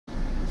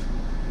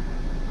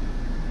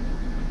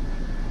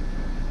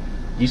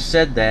You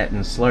said that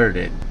and slurred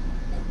it.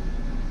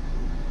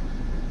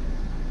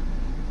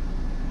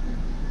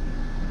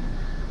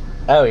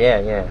 Oh,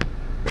 yeah.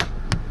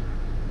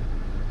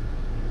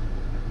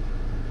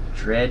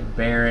 Dread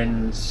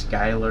Baron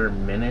Skylar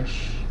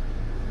Minish.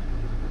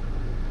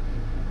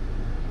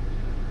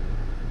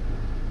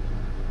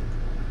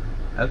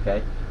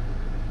 Okay.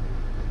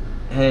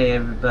 Hey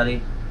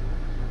everybody.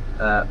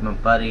 My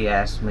buddy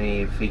asked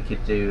me if he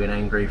could do an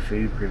angry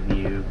food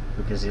review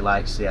because he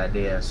likes the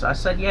idea. So I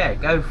said, yeah,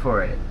 go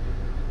for it.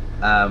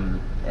 At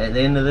the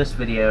end of this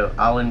video,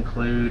 I'll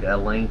include a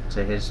link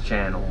to his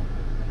channel.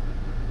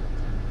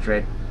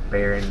 Dread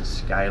Baron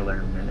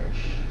Skylar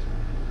Minish.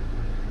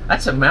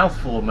 That's a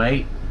mouthful,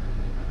 mate.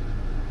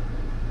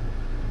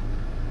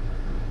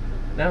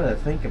 Now that I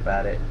think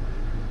about it,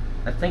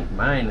 I think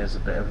mine is a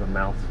bit of a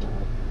mouthful,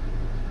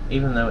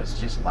 even though it's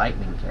just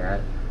Lightning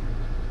Cat.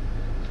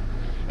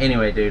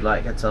 Anyway, dude,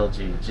 like I told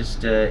you,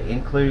 just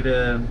include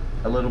a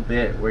little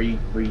bit where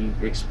you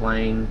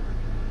explain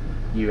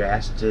you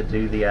asked to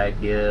do the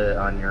idea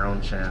on your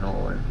own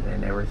channel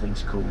and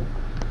everything's cool.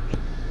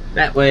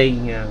 That way,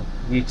 you know,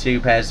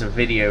 YouTube has a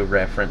video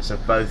reference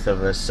of both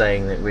of us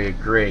saying that we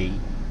agree,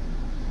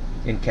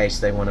 in case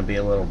they want to be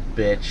a little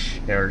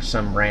bitch or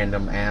some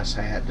random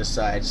asshat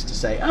decides to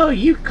say, oh,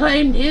 you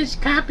claimed his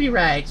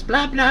copyrights,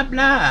 blah blah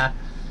blah.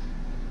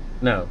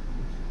 No,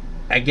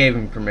 I gave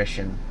him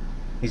permission.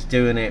 He's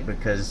doing it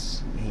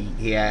because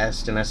he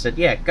asked, and I said,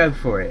 yeah, go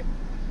for it.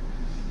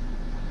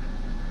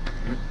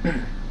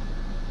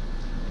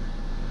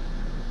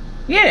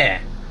 Yeah.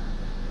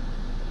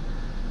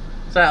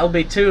 So that'll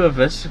be two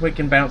of us. We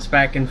can bounce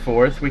back and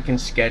forth. We can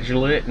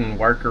schedule it and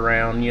work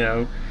around, you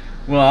know.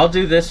 Well, I'll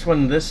do this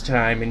one this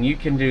time, and you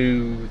can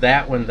do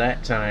that one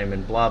that time,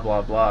 and blah,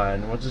 blah, blah.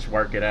 And we'll just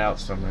work it out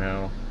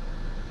somehow.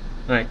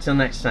 Alright, till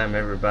next time,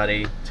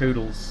 everybody.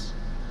 Toodles.